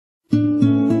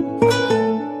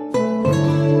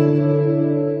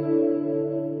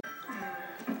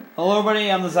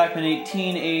everybody, I'm the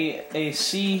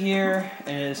Zachman18AC here,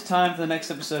 and it is time for the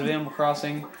next episode of Animal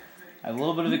Crossing. I have a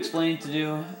little bit of explaining to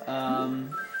do.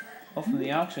 Oh, from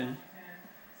the auction.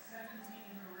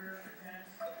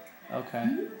 Okay.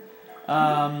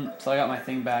 So I got my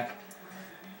thing back.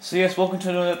 So yes, welcome to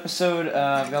another episode.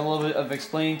 I've got a little bit of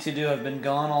explaining to do. I've been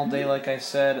gone all day, like I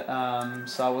said,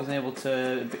 so I wasn't able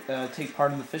to take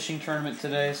part in the fishing tournament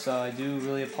today, so I do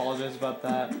really apologize about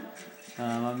that.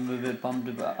 I'm a bit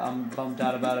bummed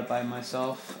out about it by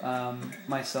myself,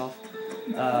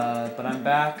 but I'm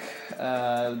back.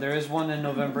 There is one in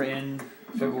November and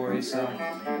February, so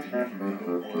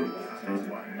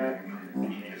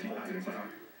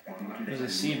there's a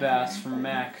sea bass from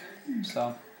Mac,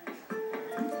 so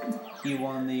he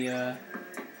won the,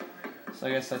 so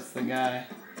I guess that's the guy.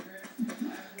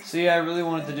 So yeah, I really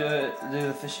wanted to do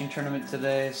the fishing tournament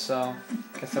today, so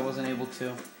I guess I wasn't able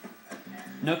to.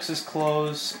 Nooks is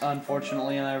closed,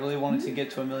 unfortunately, and I really wanted to get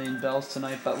to 1,000,000 bells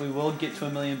tonight, but we will get to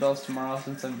 1,000,000 bells tomorrow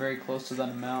since I'm very close to that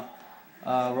amount.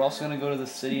 We're also going to go to the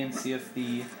city and see if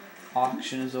the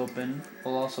auction is open.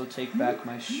 We'll also take back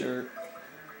my shirt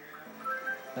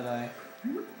that I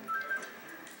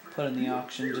put in the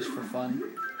auction just for fun.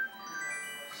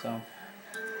 So,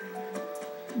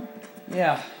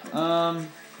 yeah,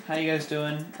 how you guys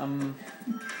doing? I'm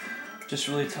just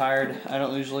really tired. I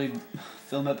don't usually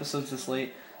film episodes this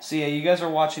late. So yeah, you guys are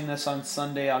watching this on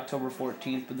Sunday, October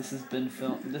 14th, but this is being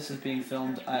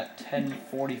filmed at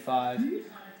 10:45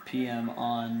 p.m.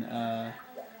 on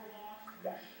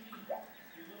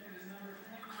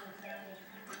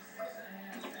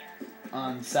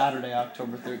Saturday,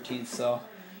 October 13th. So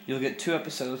you'll get 2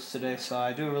 episodes today. So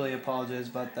I do really apologize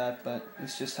about that, but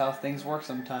it's just how things work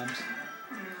sometimes.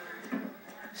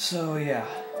 So yeah.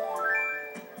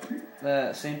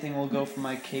 The same thing will go for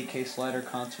my KK Slider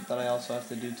concert that I also have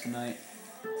to do tonight.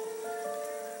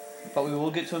 But we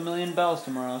will get to 1,000,000 bells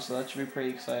tomorrow, so that should be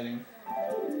pretty exciting.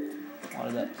 Out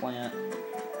of that plant.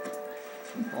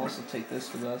 We'll also take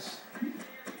this with us.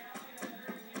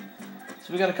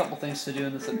 So we got a couple things to do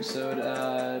in this episode,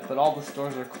 but all the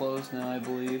stores are closed now, I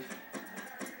believe.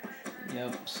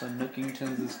 Yep, so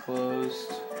Nookington's is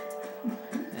closed,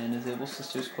 and his Able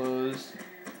Sister's closed.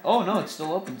 Oh no, it's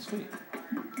still open, sweet.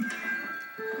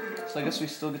 So I guess we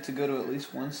still get to go to at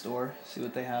least one store, see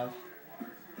what they have.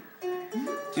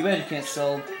 Too bad you can't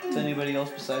sell to anybody else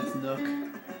besides Nook.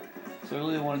 So I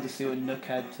really wanted to see what Nook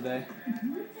had today.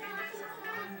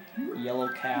 Yellow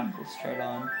cap, let's try it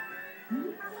on.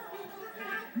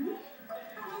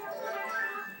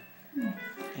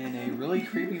 And a really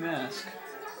creepy mask.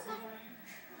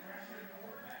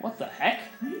 What the heck?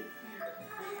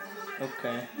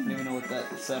 Okay, I don't even know what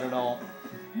that said at all.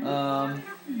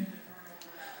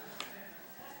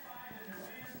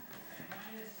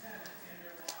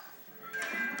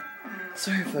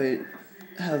 Sorry if I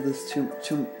have this too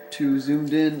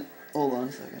zoomed in. Hold on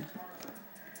a second.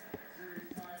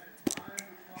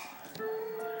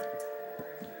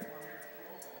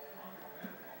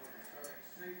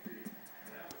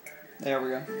 There we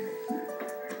go.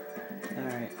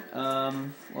 Alright,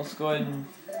 let's go ahead and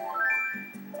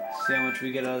see how much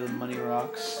we get out of the money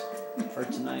rocks for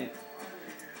tonight.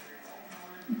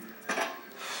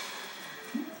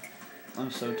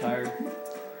 I'm so tired.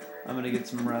 I'm gonna get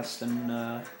some rest and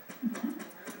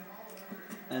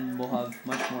we'll have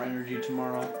much more energy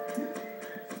tomorrow.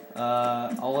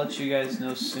 I'll let you guys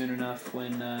know soon enough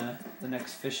when the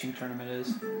next fishing tournament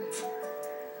is.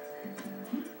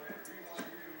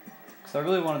 Cause I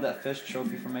really wanted that fish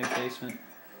trophy for my basement,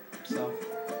 so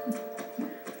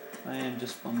I am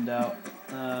just bummed out.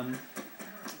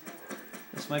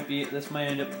 This might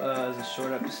end up as a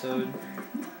short episode.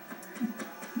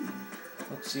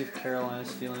 Let's see if Caroline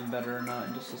is feeling better or not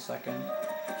in just a second.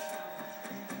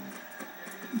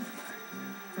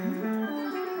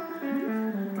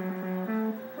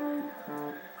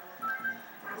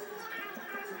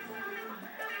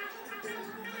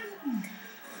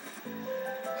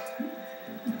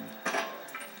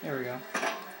 There we go.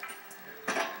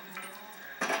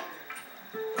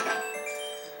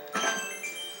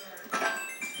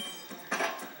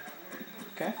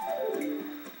 Okay.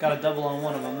 Got a double on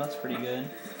one of them, that's pretty good.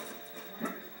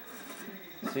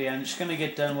 So yeah, I'm just gonna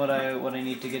get done what I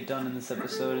need to get done in this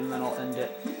episode, and then I'll end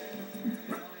it.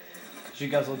 Cause you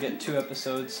guys will get 2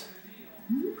 episodes.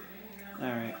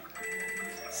 Alright.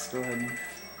 Let's go ahead and...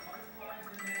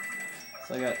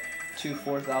 So I got 2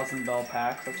 4,000 bell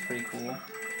packs, that's pretty cool.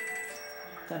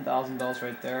 10,000 bells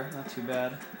right there, not too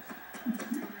bad.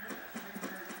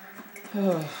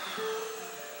 I'm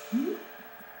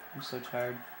so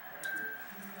tired.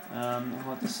 I'll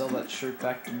have to sell that shirt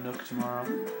back to Nook tomorrow.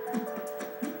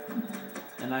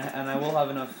 And I will have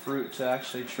enough fruit to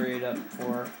actually trade up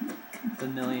for the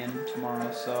 1,000,000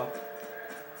 tomorrow, so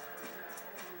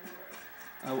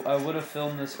I would have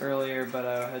filmed this earlier, but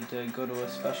I had to go to a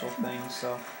special thing,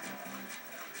 so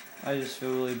I just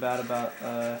feel really bad about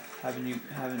having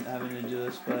to do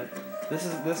this. But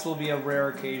this will be a rare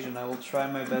occasion. I will try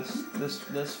my best.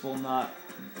 This will not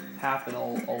happen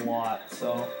a lot,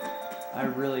 so I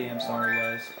really am sorry,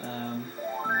 guys.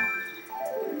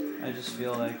 I just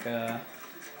feel like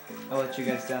I'll let you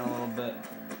guys down a little bit,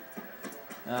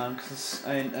 because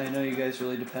I know you guys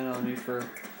really depend on me for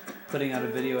putting out a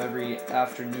video every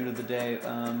afternoon of the day,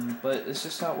 but it's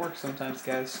just how it works sometimes,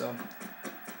 guys. So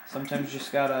sometimes you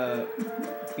just gotta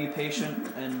be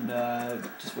patient and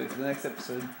just wait for the next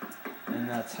episode, and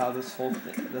that's how this whole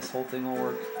thing will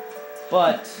work.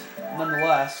 But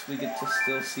nonetheless, we get to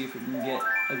still see if we can get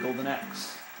a golden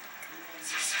axe.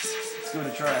 Let's give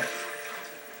it a try.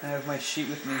 I have my sheet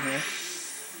with me here.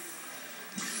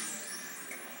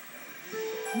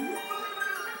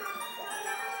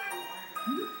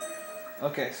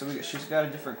 Okay, so she's got a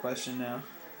different question now.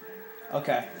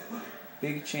 Okay,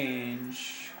 big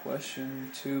change.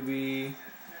 Question 2B.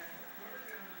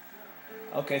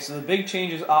 Okay, so the big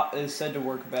change is said to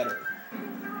work better.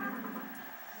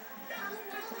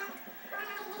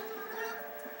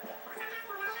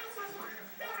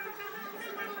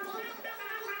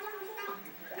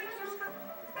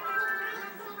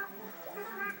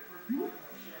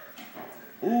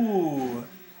 Ooh.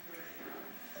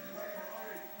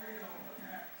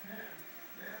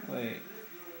 Wait.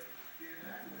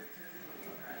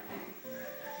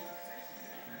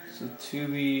 So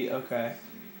 2B, okay.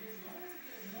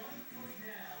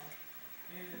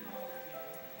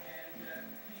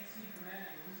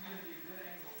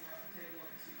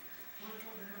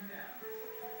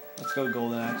 Let's go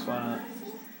golden axe, why not?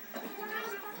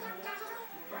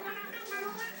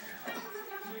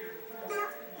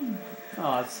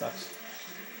 Oh, that sucks.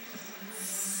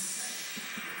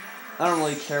 I don't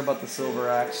really care about the silver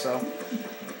axe, so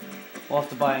we'll have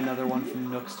to buy another one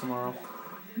from Nooks tomorrow.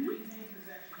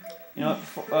 You know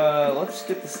what, let's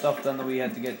get the stuff done that we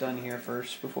had to get done here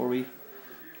first before we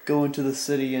go into the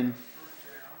city, and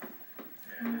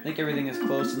I think everything is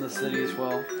closed in the city as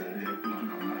well.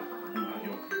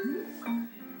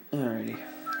 Alrighty.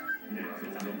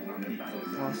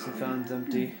 Lost and found's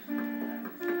empty.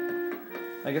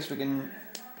 I guess we can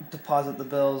deposit the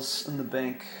bills in the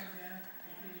bank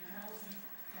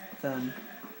then.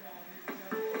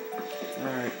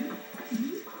 Alright.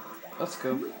 Let's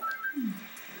go.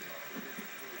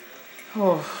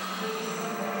 Oh.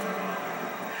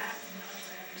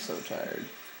 So tired.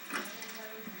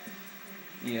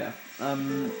 Yeah.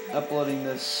 I'm uploading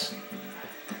this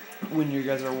when you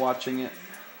guys are watching it.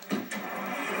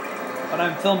 But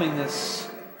I'm filming this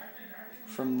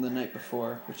from the night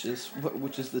before, which is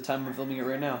the time I'm filming it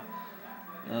right now.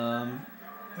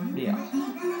 Yeah.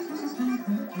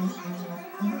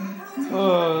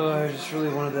 Oh, I just really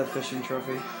wanted that fishing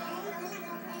trophy.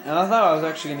 And I thought I was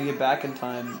actually going to get back in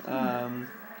time,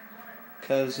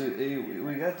 because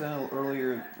we got done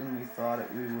earlier than we thought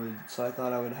we would, so I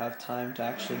thought I would have time to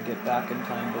actually get back in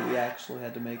time, but we actually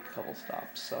had to make a couple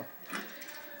stops, so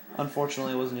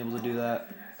unfortunately I wasn't able to do that.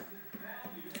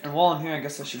 And while I'm here, I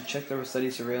guess I should check the Rossetti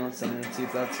Surveillance Center and see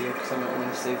if that's here, because I'm going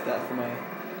to save that for my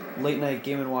late night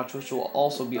Game & Watch, which will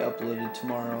also be uploaded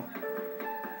tomorrow.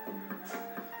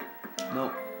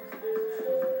 Nope.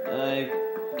 I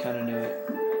kind of knew it.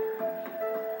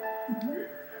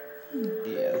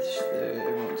 Yeah,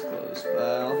 everyone's closed. But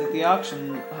I don't think the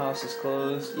auction house is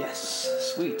closed. Yes,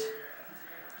 sweet.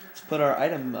 Let's put our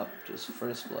item up just for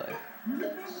display.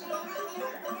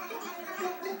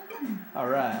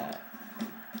 Alright.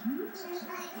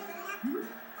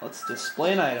 Let's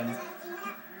display an item.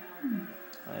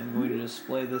 I'm going to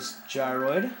display this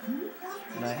gyroid.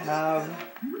 And I have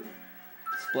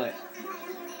display.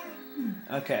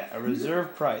 Okay, a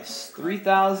reserve price,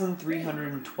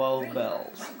 3,312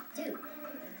 bells.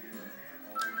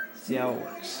 See how it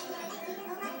works.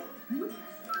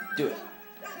 Do it.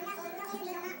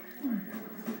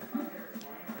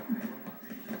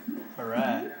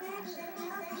 Alright.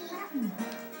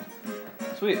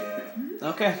 Sweet.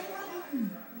 Okay.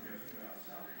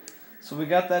 So we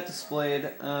got that displayed.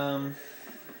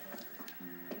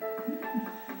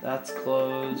 That's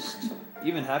closed.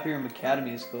 Even Happy Room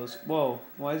Academy is closed. Whoa,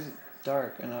 why is it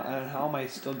dark? And how am I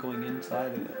still going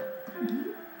inside of it?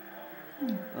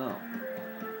 Oh.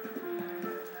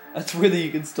 That's weird that you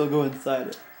can still go inside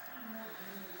it.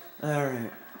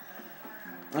 Alright.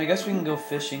 I guess we can go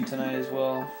fishing tonight as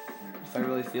well. if I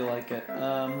really feel like it.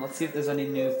 Let's see if there's any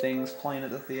new things playing at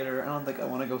the theater. I don't think I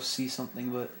want to go see something,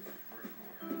 but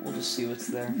we'll just see what's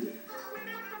there.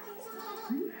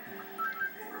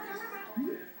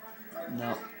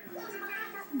 No.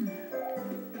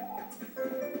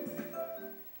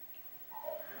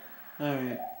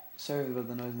 Alright. Sorry about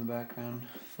the noise in the background.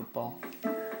 Football.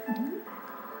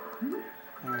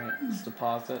 Alright, let's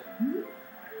deposit.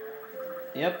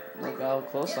 Yep, look how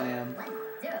close I am.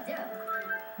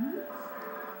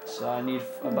 So I need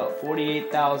about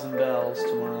 48,000 bells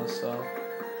tomorrow, so...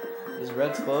 Is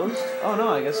Reds closed? Oh no,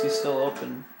 I guess he's still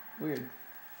open. Weird.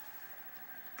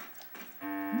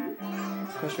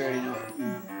 Of course we already know it.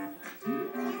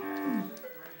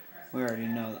 We already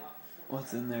know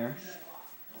what's in there.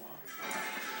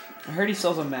 I heard he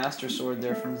sells a Master Sword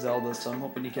there from Zelda, so I'm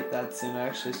hoping to get that soon. I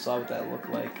actually saw what that looked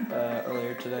like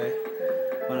earlier today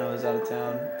when I was out of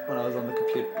town, when I was on the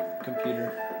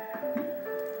computer.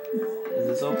 Is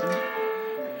this open?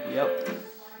 Yep.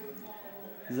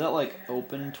 Is that like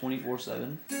open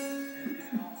 24/7?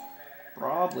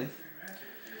 Probably.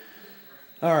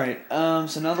 Alright,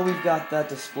 so now that we've got that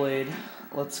displayed,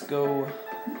 let's go...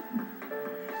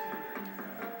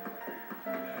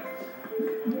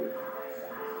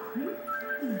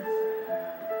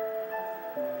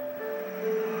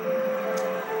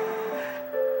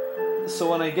 So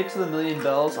when I get to the 1,000,000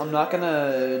 bells, I'm not going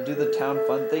to do the town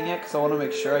fun thing yet, because I want to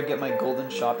make sure I get my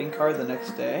golden shopping card the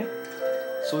next day.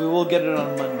 So we will get it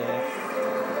on Monday,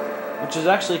 which is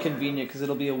actually convenient, because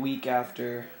it'll be a week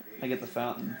after I get the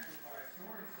fountain.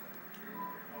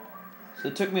 So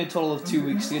it took me a total of 2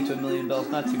 weeks to get to 1,000,000 bells,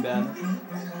 not too bad.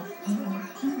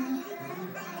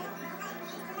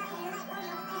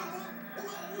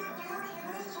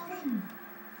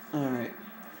 Alright.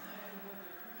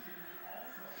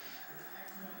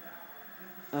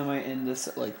 I might end this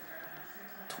at like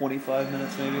 25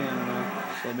 minutes maybe, I don't know.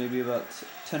 So maybe about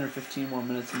 10 or 15 more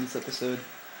minutes in this episode.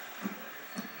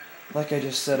 Like I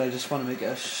just said, I just want to make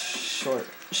it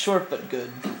short but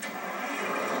good.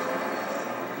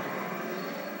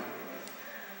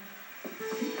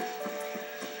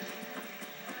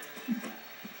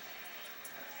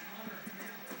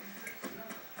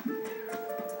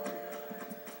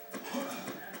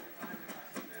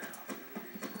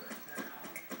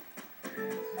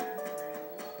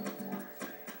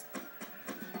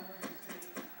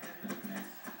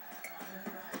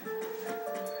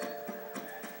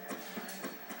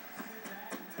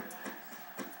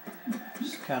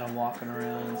 Kind of walking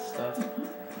around and stuff.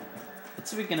 Let's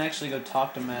see if we can actually go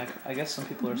talk to Mac. I guess some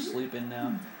people are sleeping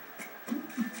now.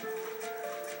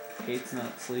 Kate's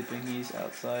not sleeping, he's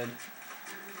outside.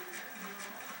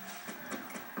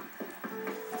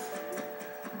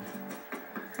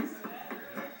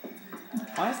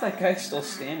 Why is that guy still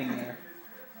standing there?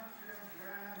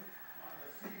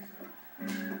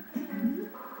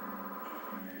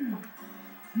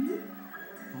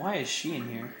 Why is she in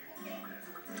here?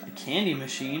 A candy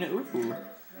machine? Ooh.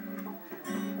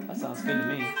 That sounds good to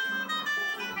me.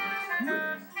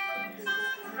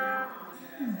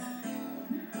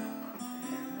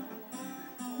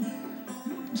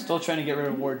 Still trying to get rid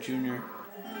of Ward Jr.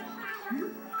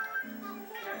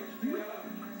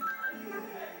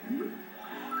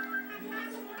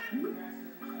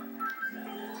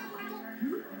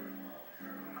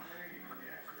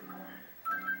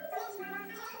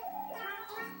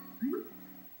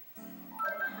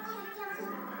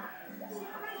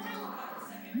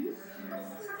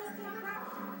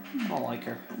 I don't like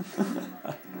her.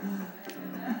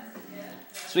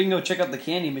 So we can go check out the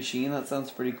candy machine. That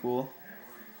sounds pretty cool.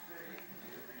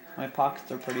 My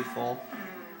pockets are pretty full.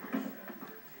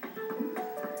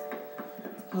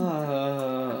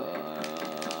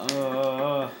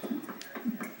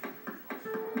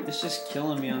 It's just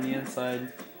killing me on the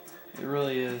inside. It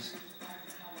really is.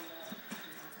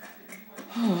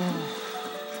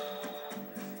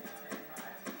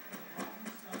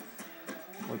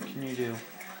 What can you do?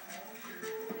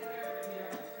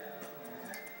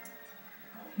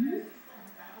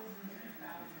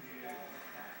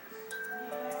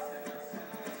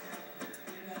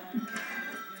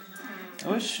 I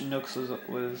wish Nooks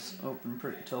was open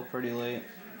till pretty late.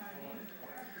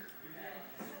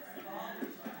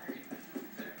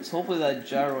 So hopefully that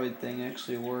gyroid thing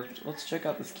actually worked. Let's check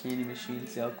out this candy machine,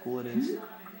 see how cool it is.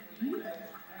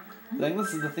 I think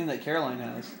this is the thing that Caroline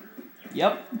has.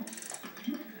 Yep.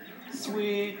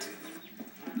 Sweet.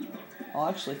 I'll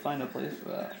actually find a place for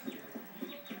that.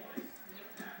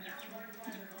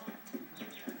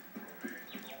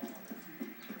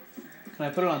 Can I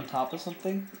put it on top of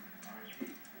something?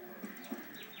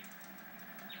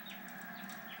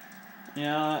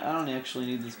 Yeah, I don't actually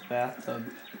need this bathtub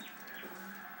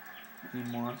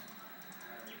anymore.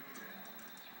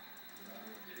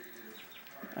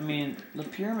 I mean, the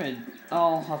pyramid,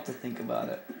 I'll have to think about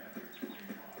it.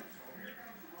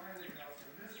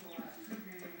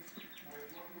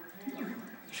 I'm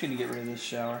just gonna get rid of this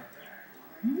shower.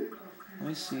 Let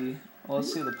me see. Well,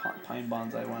 let's see the pine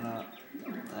bonsai. Why not?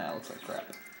 That looks like crap.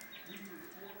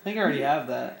 I think I already have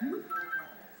that.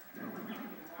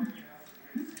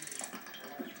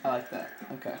 I like that.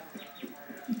 Okay.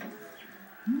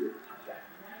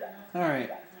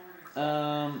 Alright.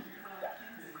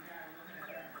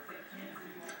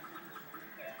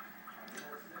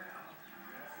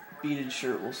 Beaded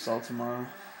shirt will sell tomorrow.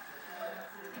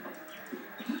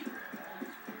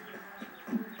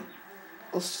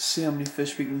 Let's just see how many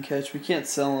fish we can catch. We can't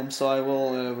sell them, so I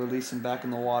will release them back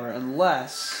in the water.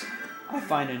 Unless I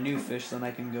find a new fish, then I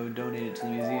can go donate it to the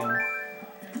museum.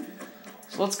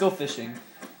 So let's go fishing.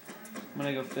 I'm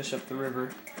gonna go fish up the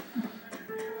river.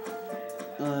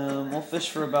 We'll fish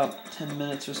for about 10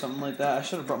 minutes or something like that. I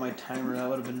should have brought my timer. That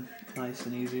would have been nice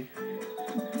and easy.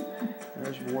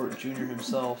 There's Wart Jr.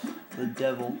 himself, the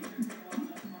devil.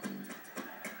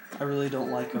 I really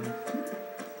don't like him.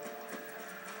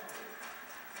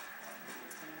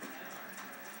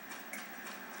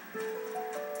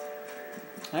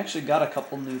 I actually got a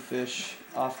couple new fish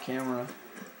off camera.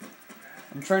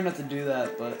 I'm trying not to do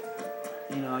that, but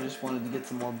you know, I just wanted to get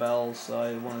some more bells, so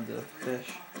I wanted to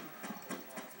fish.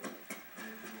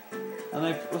 And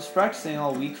I was practicing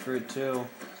all week for it too,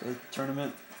 for the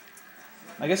tournament.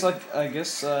 I guess I'll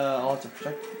have to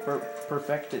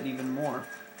perfect it even more.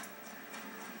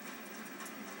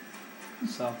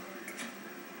 So,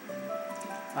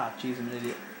 jeez, I'm an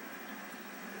idiot.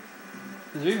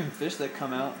 Is there even fish that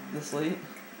come out this late?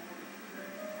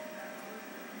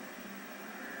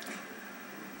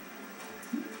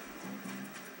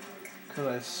 Because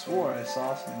I swore I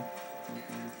saw some.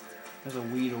 There's a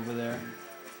weed over there.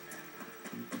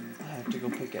 I have to go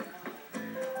pick it.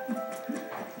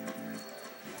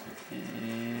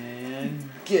 And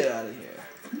get out of here.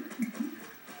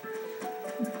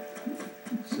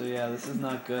 So yeah, this is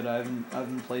not good. I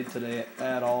haven't played today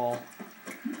at all.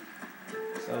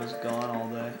 So I was gone all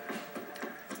day.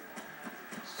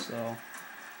 So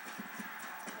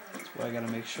that's why I gotta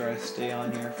make sure I stay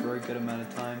on here for a good amount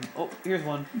of time. Oh, here's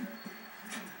one.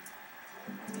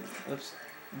 Oops.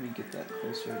 Let me get that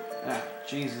closer.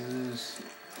 Jesus.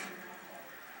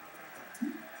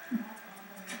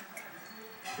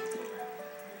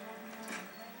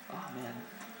 Oh, man.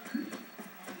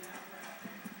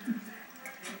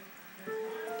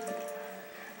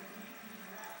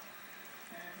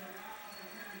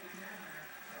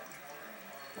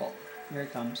 Well, here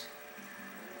it comes.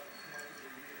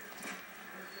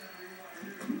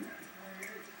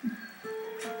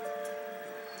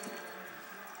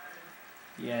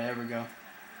 Yeah, there we go.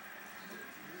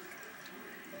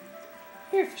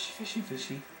 Here, fishy, fishy,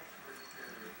 fishy.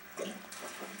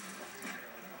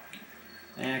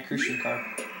 Crucian carp.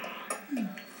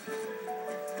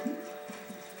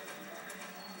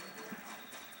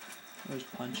 Where's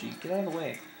Punchy? Get out of the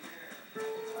way.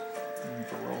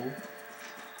 Bro.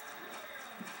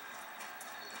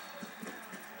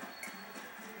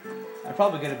 I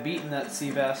probably could have beaten that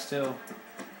sea bass too.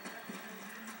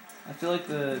 I feel like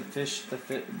the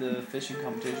fishing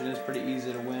competition is pretty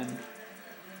easy to win.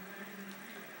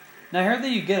 Now I heard that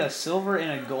you get a silver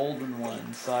and a golden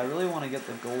one, so I really want to get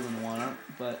the golden one,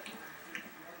 but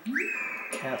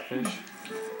catfish.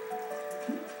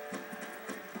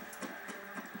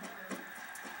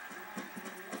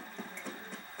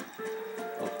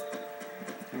 Oh,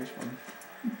 here's one.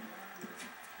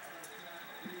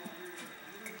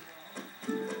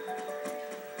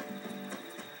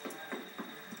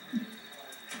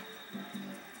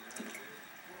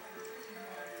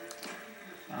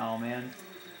 Oh man.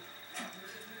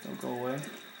 Don't go away.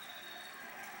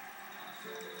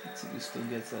 Let's see if he still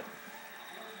gets it.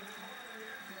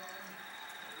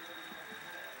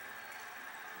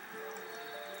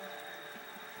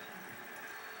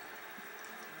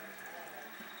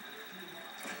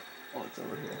 Oh, it's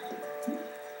over here.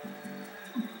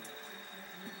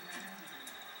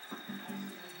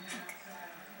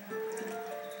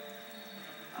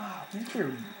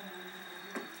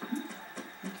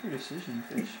 Make your decision,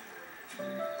 fish.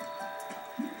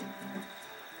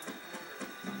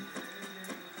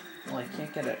 Well, I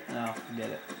can't get it. No, forget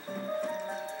it.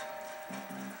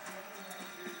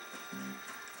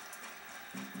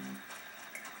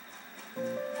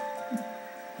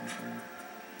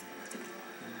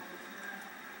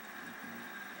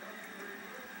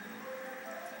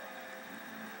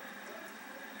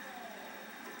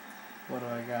 What do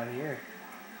I got here?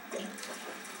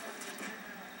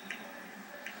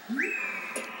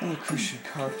 Another crucian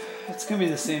carp. It's gonna be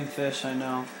the same fish, I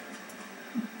know.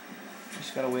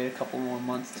 Just gotta wait a couple more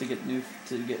months to get new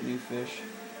fish.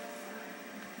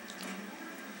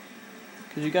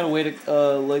 Cause you gotta wait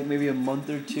like maybe a month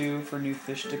or two for new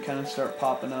fish to kind of start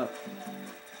popping up.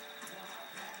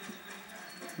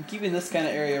 I'm keeping this kind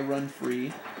of area run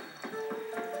free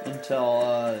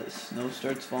until snow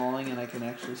starts falling and I can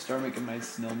actually start making my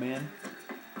snowman.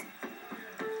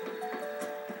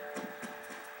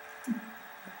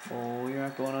 Oh, you're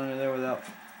not going under there without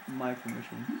my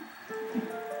permission.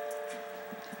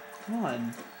 Come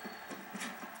on.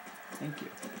 Thank you.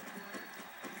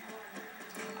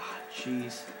 Ah,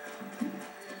 jeez.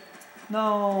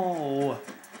 No!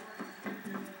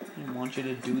 I didn't want you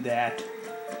to do that.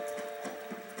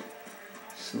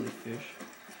 Silly fish.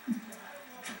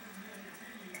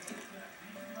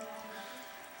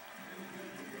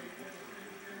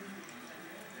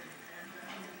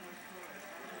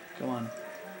 Come on.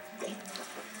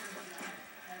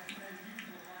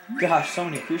 Gosh, so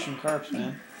many crucian carps,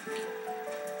 man.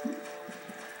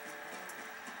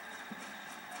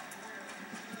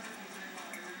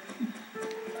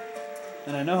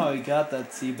 And I know how he got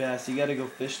that sea bass. You gotta go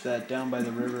fish that down by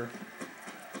the river.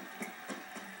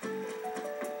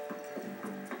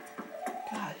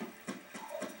 God.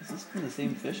 Has this been the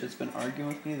same fish that's been arguing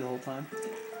with me the whole time?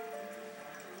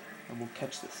 I will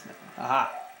catch this now.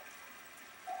 Aha!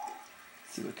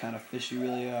 Let's see what kind of fish you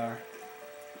really are.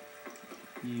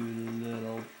 You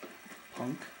little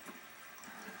punk.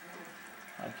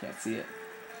 I can't see it.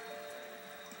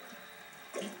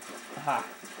 Aha!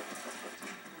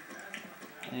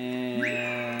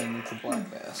 And it's a black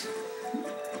bass.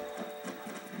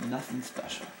 Nothing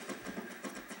special.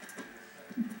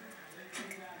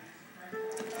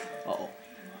 Uh-oh.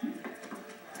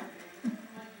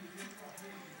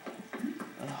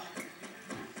 Oh.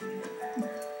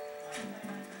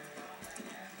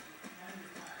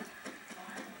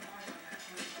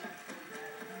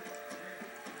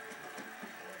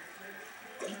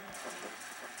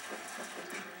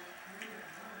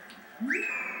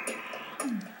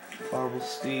 Barbel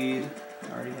steed.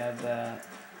 I already had that.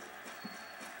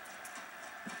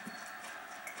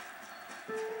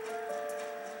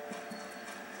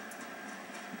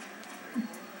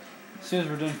 As soon as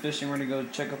we're done fishing, we're gonna go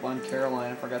check up on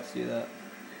Caroline. I forgot to do that.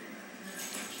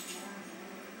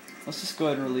 Let's just go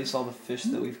ahead and release all the fish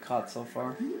that we've caught so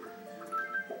far.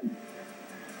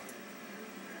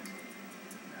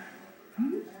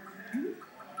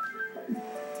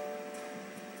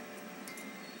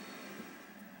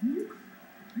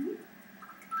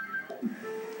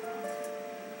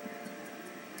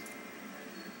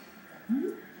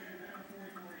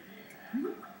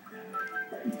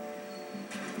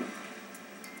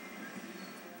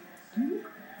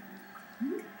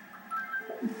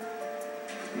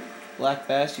 Black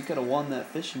bass, you could have won that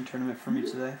fishing tournament for me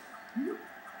today.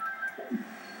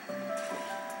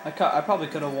 I probably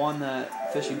could have won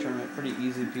that fishing tournament pretty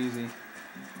easy peasy.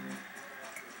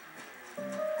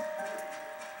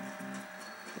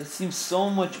 It seems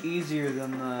so much easier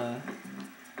than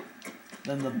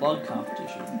the bug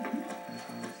competition.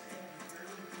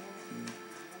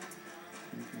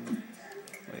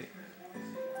 Wait.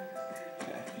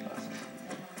 Okay.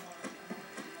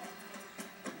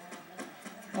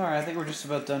 Alright, I think we're just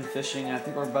about done fishing. I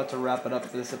think we're about to wrap it up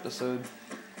for this episode.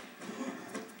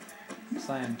 Because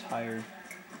I am tired.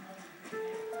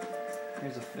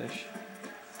 Here's a fish.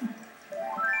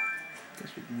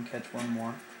 Guess we can catch one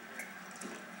more.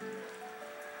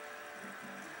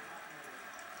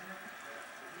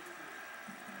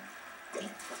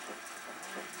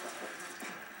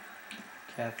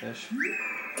 Catfish.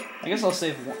 I guess I'll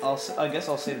save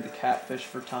the catfish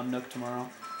for Tom Nook tomorrow.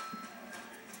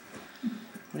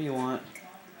 What do you want?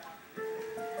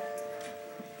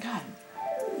 God,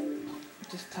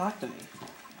 just talk to me.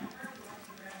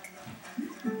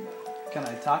 Can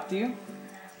I talk to you?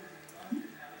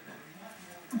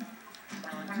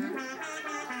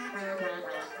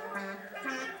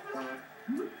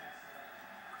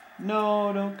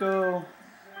 No, don't go.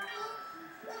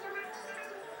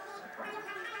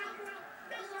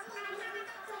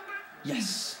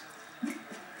 Yes.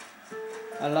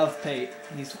 I love Pate.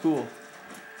 He's cool.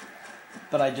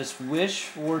 But I just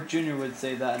wish Ward Jr. would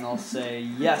say that, and I'll say,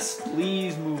 yes,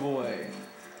 please move away.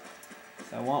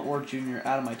 I want Ward Jr.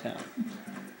 out of my town.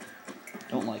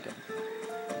 Don't like him.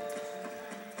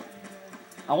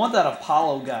 I want that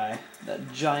Apollo guy,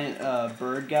 that giant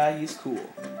bird guy. He's cool.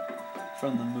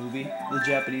 From the movie, the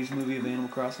Japanese movie of Animal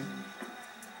Crossing.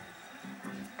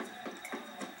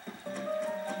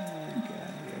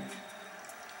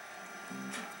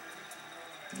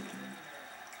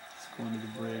 go under the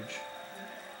bridge.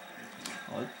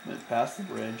 Oh, it went past the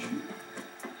bridge.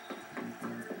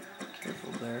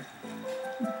 Careful there.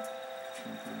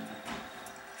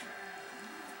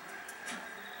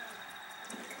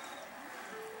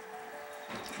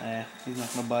 He's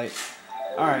not gonna bite.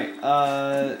 Alright,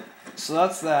 so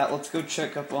that's that. Let's go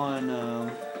check up on,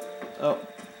 oh.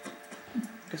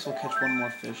 Guess we'll catch one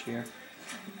more fish here.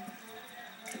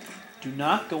 Do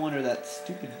not go under that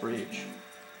stupid bridge.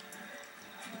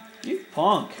 You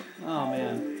punk! Oh,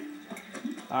 man.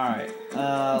 Alright,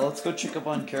 let's go check up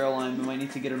on Caroline. We might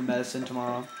need to get her medicine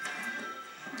tomorrow.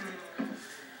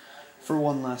 For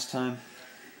one last time.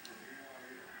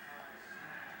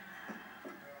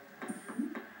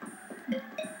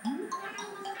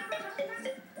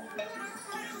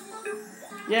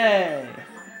 Yay!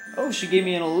 Oh, she gave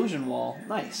me an illusion wall.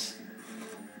 Nice.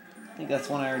 I think that's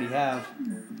one I already have.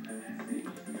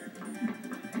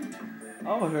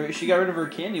 Oh, she got rid of her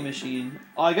candy machine.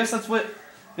 Oh, I guess that's what...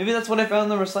 Maybe that's what I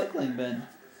found in the recycling bin.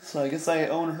 So I guess I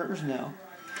own hers now.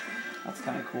 That's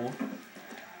kind of cool.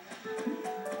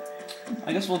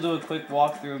 I guess we'll do a quick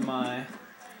walkthrough of my...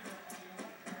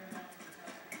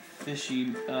 the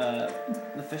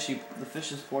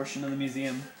fishes portion of the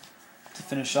museum to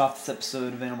finish off this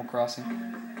episode of Animal Crossing.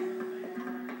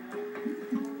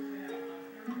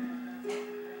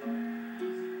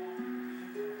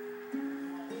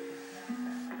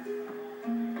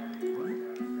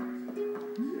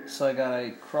 So I got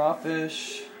a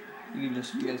crawfish. You guys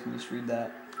can just read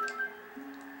that.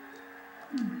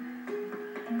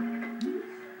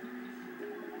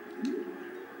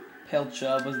 Pale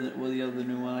chub was the other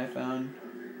new one I found.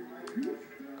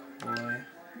 Koi.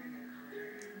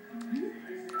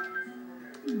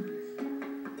 I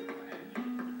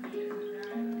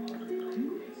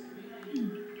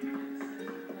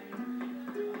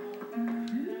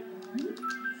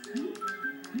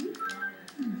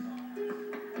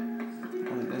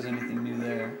don't think there's anything new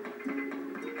there.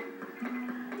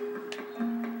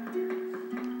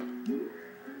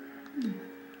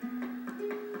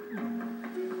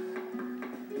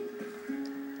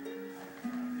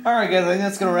 Alright guys, I think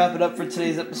that's going to wrap it up for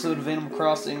today's episode of Animal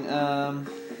Crossing.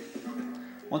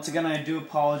 Once again, I do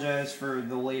apologize for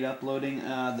the late uploading.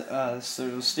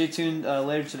 So stay tuned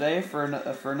later today for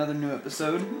another new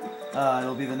episode.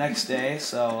 It'll be the next day,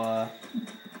 so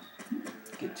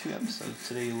get 2 episodes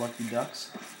today, you lucky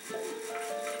ducks.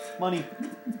 Money.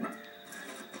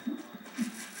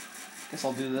 Guess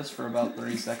I'll do this for about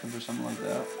 30 seconds or something like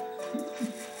that.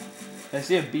 If I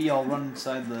see a bee, I'll run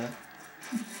inside the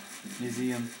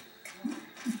museum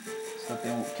so that they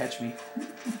won't catch me.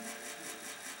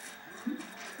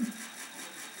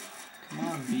 Come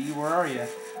on, bee, where are you?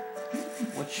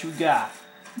 What you got?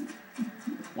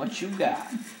 What you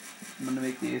got? I'm gonna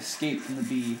make the escape from the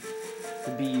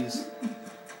bees.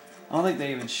 I don't think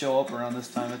they even show up around this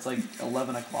time. It's like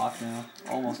 11 o'clock now.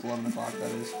 Almost 11 o'clock,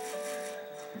 that is.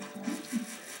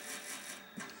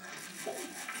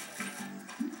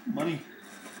 Money.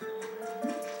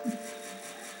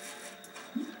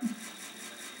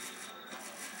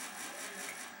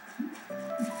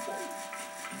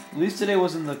 At least today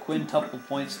wasn't the quintuple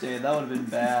points day. That would have been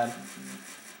bad.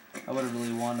 I would have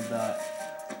really wanted that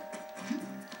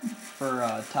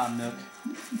for Tom Nook,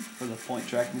 for the point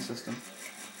tracking system.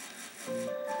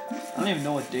 I don't even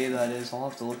know what day that is. I'll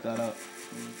have to look that up.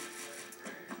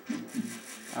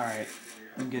 Alright.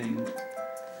 I'm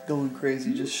going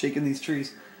crazy just shaking these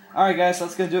trees. Alright guys, so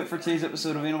that's going to do it for today's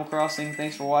episode of Animal Crossing.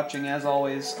 Thanks for watching. As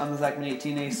always, I'm the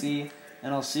Zachman18AC.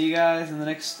 And I'll see you guys in the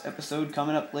next episode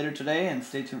coming up later today, and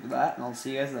stay tuned for that, and I'll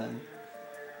see you guys then.